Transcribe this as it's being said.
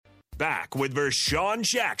back with Vershawn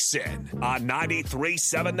Jackson on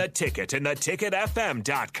 93.7 The Ticket and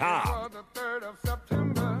theticketfm.com. The 3rd of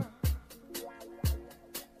September,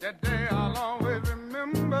 that day I'll always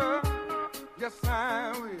remember. Yes,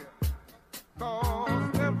 I will.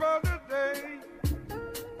 'Cause there was a day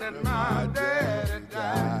that my daddy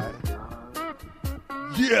died.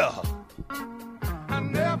 Yeah. I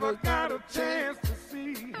never got a chance to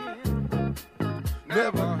see him.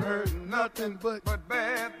 Never heard nothing but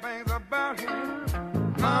bad things about him.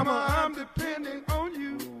 Mama, I'm depending on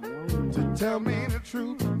you to tell me the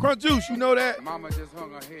truth. Crunch Juice, you know that? Mama just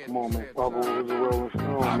hung her head. Come on, man. Papa was a rolling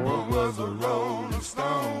stone, Papa man. was a rolling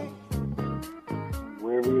stone.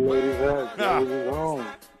 Wherever you ladies at, that was his home.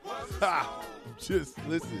 Just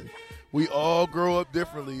listen. We all grow up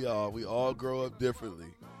differently, y'all. We all grow up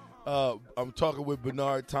differently. I'm talking with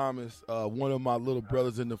Benard Thomas, one of my little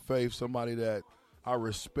brothers in the faith, somebody that I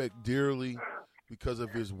respect dearly because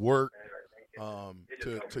of his work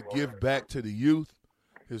to give back to the youth,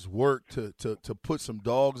 his work to put some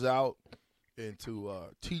dogs out and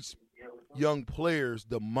to teach young players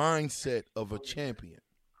the mindset of a champion.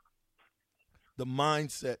 The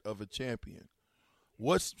mindset of a champion.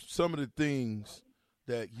 What's some of the things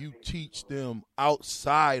that you teach them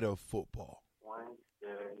outside of football?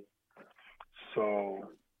 So,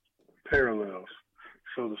 parallels.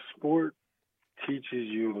 So the sport teaches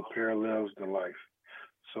you the parallels to life.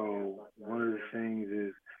 So one of the things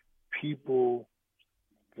is people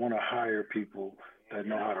want to hire people that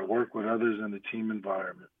know how to work with others in the team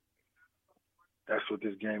environment. That's what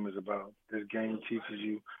this game is about. This game teaches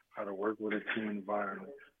you how to work with a team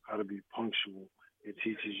environment, how to be punctual. It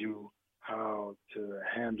teaches you how to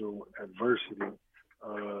handle adversity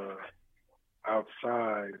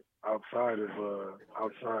outside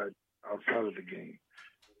of the game.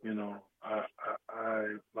 You know,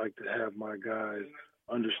 I like to have my guys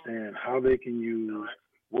understand how they can use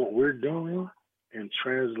what we're doing and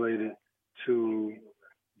translate it to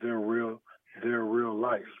their real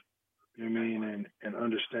life. You know what I mean? And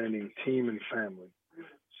understanding team and family.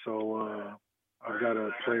 So I've got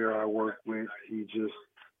a player I work with. He just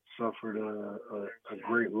suffered a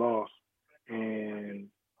great loss, and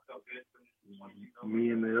me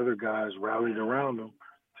and the other guys rallied around him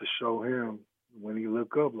to show him when he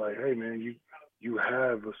look up, like, hey man, you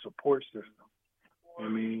have a support system. I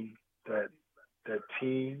mean, that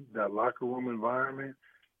team, that locker room environment.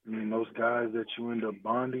 I mean, those guys that you end up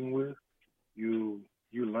bonding with, you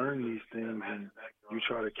learn these things and you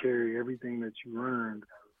try to carry everything that you learned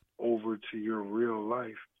over to your real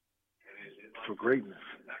life for greatness.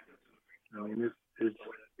 I mean,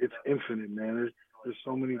 it's infinite, man. There's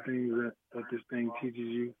so many things that this thing teaches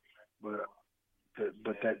you, but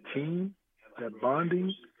that team, that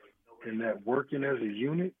bonding, and that working as a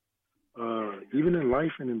unit, even in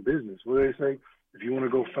life and in business. What do they say? If you want to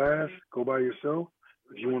go fast, go by yourself.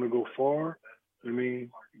 If you want to go far, I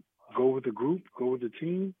mean, go with the group, go with the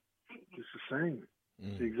team. It's the same.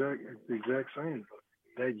 It's the exact same.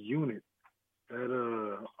 That unit,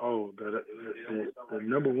 the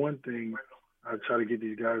number one thing I try to get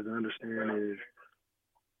these guys to understand is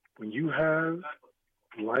when you have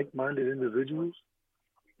like-minded individuals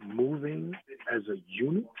moving as a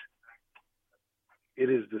unit, it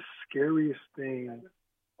is the scariest thing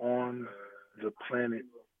on the planet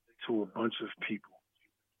to a bunch of people.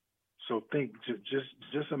 So think,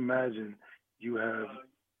 just imagine you have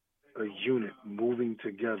a unit moving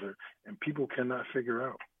together, and people cannot figure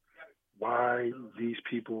out why these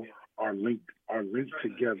people are linked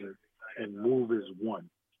together and move as one.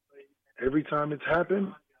 Every time it's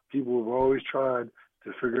happened, people have always tried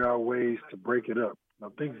to figure out ways to break it up. Now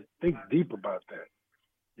think deep about that.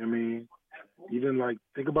 I mean, even like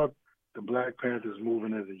think about the Black Panthers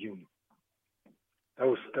moving as a unit. That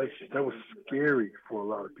was scary for a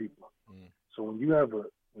lot of people. So when you have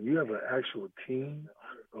an actual team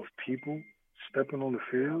of people stepping on the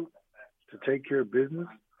field to take care of business,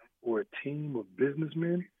 or a team of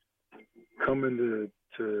businessmen coming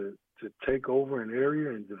to take over an area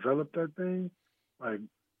and develop that thing, like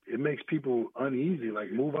it makes people uneasy,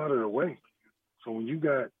 like move out of the way. So when you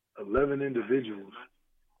got 11 individuals,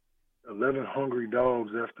 11 hungry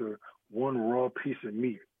dogs after one raw piece of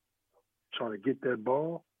meat trying to get that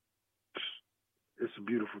ball, it's a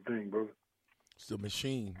beautiful thing, bro. It's a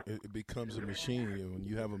machine. It becomes a machine. And when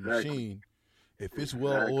you have a machine, if it's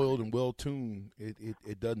well-oiled and well-tuned,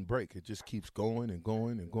 it doesn't break. It just keeps going and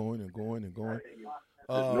going and going and going and going.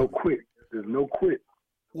 There's no quit.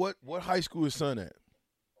 What high school is son at?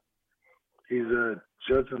 He's at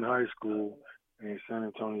Judson High School in San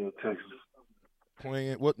Antonio, Texas.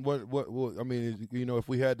 Playing what? I mean, if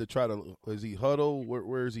we had to try to, is he huddle?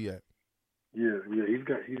 Where is he at? Yeah. He's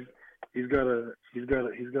got a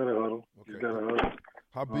huddle. Okay. He's got a huddle.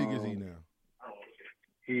 How big is he now?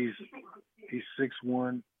 He's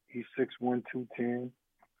 6'1". He's 6'1", 210.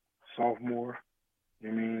 Sophomore. I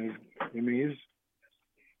mean,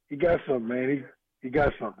 he got something, man. He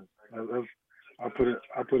got something. I put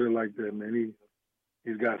it like that, man.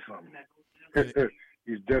 He's got something.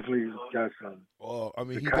 He's definitely got something. Oh, I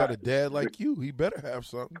mean, he got a dad like you. He better have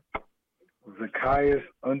something. Zacchaeus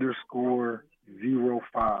 _05.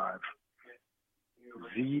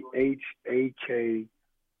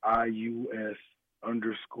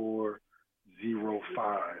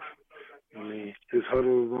 ZHAKIUS_05. I mean, his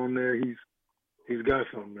huddle is on there. He's got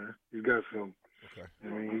something, man. He's got something. Okay. I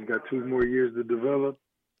mean, he's got 2 more years to develop,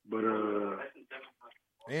 but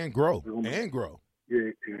and grow.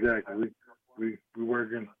 Yeah, exactly. We're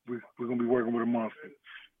working. We're gonna be working with a monster.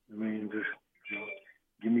 I mean, just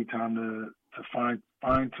give me time to fine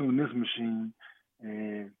tune this machine,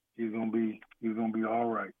 and he's gonna be all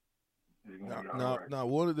right. Now,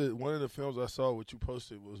 one of the films I saw what you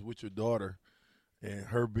posted was with your daughter, and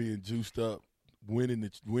her being juiced up, winning.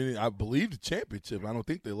 I believe the championship. I don't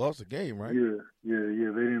think they lost a game, right? Yeah.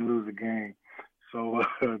 They didn't lose a game. So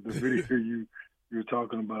the video you're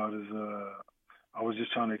talking about is I was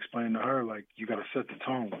just trying to explain to her, like, you got to set the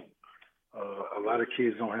tone. A lot of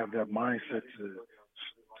kids don't have that mindset to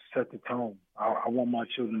set the tone. I want my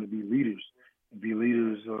children to be leaders, and be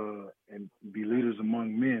leaders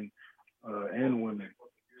among men and women.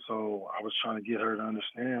 So I was trying to get her to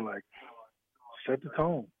understand, like, set the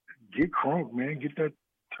tone. Get crunk, man.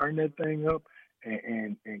 Turn that thing up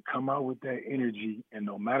and come out with that energy. And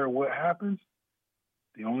no matter what happens,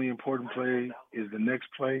 the only important play is the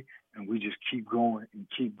next play, and we just keep going and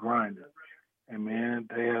keep grinding. And man,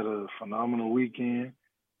 they had a phenomenal weekend.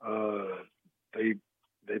 They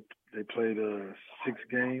played 6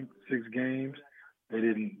 games. They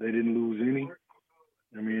didn't lose any.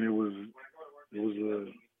 I mean, it was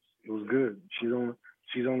good.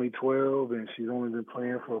 She's only 12, and she's only been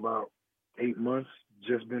playing for about 8 months.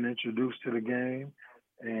 Just been introduced to the game,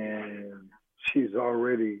 and she's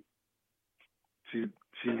already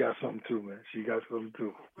she got something too, man. She got something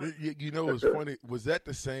too. You know, it's funny. Was that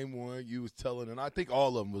the same one you was telling? And I think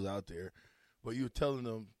all of them was out there, but you were telling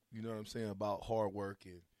them, you know what I'm saying, about hard work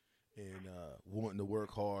and wanting to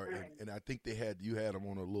work hard, and I think you had them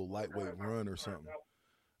on a little lightweight run or something,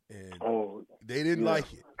 and they didn't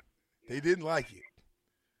like it. They didn't like it,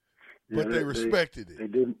 but they respected it. They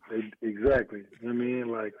didn't. Exactly. I mean,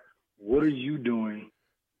 like, what are you doing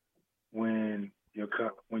when your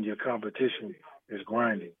competition is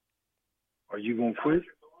grinding? Are you gonna quit?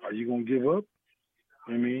 Are you gonna give up?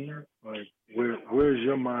 I mean, like, where's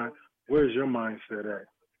your mind? Where's your mindset at?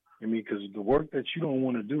 I mean, because the work that you don't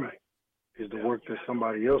want to do is the work that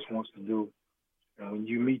somebody else wants to do, and when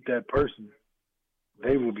you meet that person,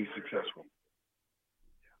 they will be successful.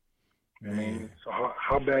 I mean, so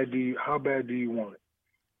how bad do you want it?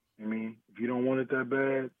 I mean, if you don't want it that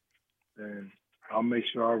bad, then I'll make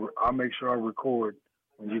sure I record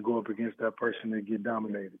when you go up against that person and get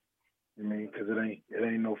dominated. I mean, because it ain't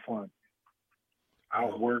no fun.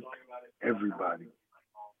 Outwork everybody.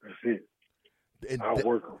 That's it.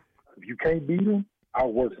 Outwork them. If you can't beat them,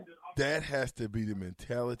 outwork them. That has to be the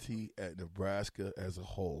mentality at Nebraska as a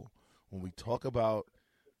whole. When we talk about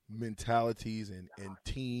mentalities and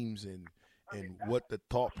teams and what the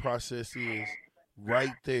thought process is,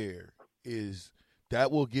 right there is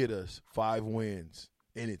that will get us 5 wins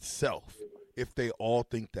in itself if they all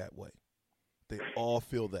think that way. They all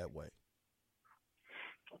feel that way.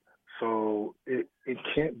 So it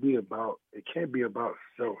can't be about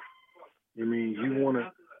self. I mean,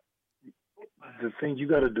 you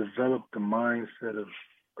got to develop the mindset of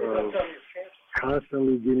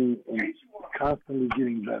constantly getting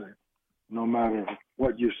better, no matter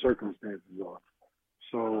what your circumstances are.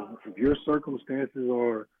 So if your circumstances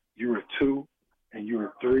are you're a 2 and you're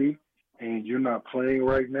a 3 and you're not playing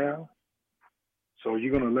right now, so are you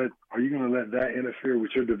gonna let that interfere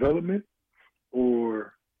with your development,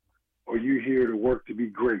 or are you here to work to be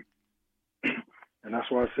great? And that's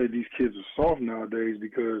why I say these kids are soft nowadays,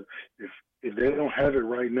 because if they don't have it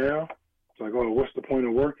right now, it's like, oh, what's the point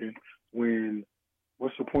of working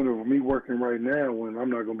what's the point of me working right now when I'm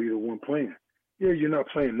not going to be the one playing? Yeah, you're not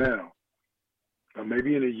playing now.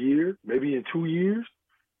 Maybe in a year, maybe in 2 years,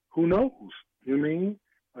 who knows? You know what I mean?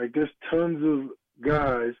 Like, there's tons of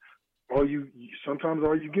guys, sometimes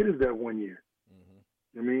all you get is that 1 year. Mm-hmm.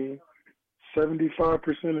 You know what I mean?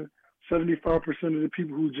 75% of the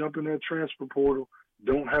people who jump in that transfer portal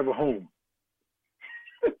don't have a home.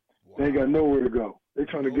 Wow. They ain't got nowhere to go. They're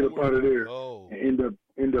trying to get up out of there and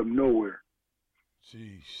end up nowhere.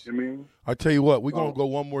 Jeez. You know what I mean? I tell you what, we're going to go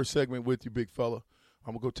one more segment with you, big fella.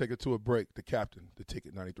 I'm going to go take it to a break. The captain, the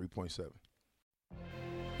ticket, 93.7.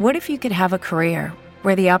 What if you could have a career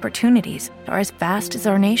where the opportunities are as vast as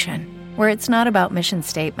our nation, where it's not about mission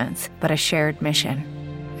statements, but a shared mission?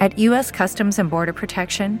 At U.S. Customs and Border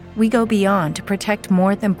Protection, we go beyond to protect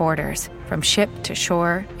more than borders. From ship to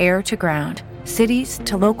shore, air to ground, cities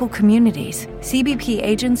to local communities, CBP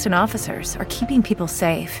agents and officers are keeping people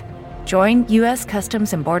safe. Join U.S.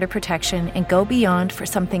 Customs and Border Protection and go beyond for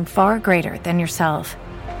something far greater than yourself.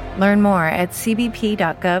 Learn more at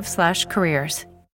cbp.gov/careers.